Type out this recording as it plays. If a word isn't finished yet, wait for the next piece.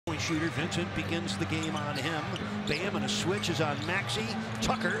sharpshooter. Vincent begins the game on him. Bam, and a switch is on Maxey.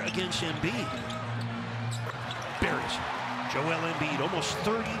 Tucker against Embiid. Buries Joel Embiid, almost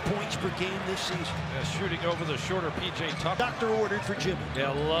 30 points per game this season. Yeah, shooting over the shorter P.J. Tucker. Doctor ordered for Jimmy.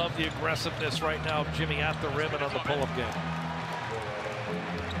 Yeah, love the aggressiveness right now of Jimmy at the rim and on the pull-up game.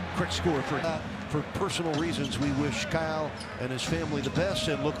 Quick score for personal reasons. We wish Kyle and his family the best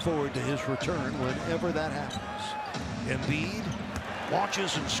and look forward to his return whenever that happens. Embiid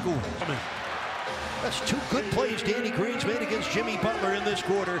launches and scores. That's two good plays Danny Green's made against Jimmy Butler in this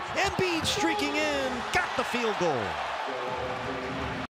quarter. Embiid streaking in, got the field goal.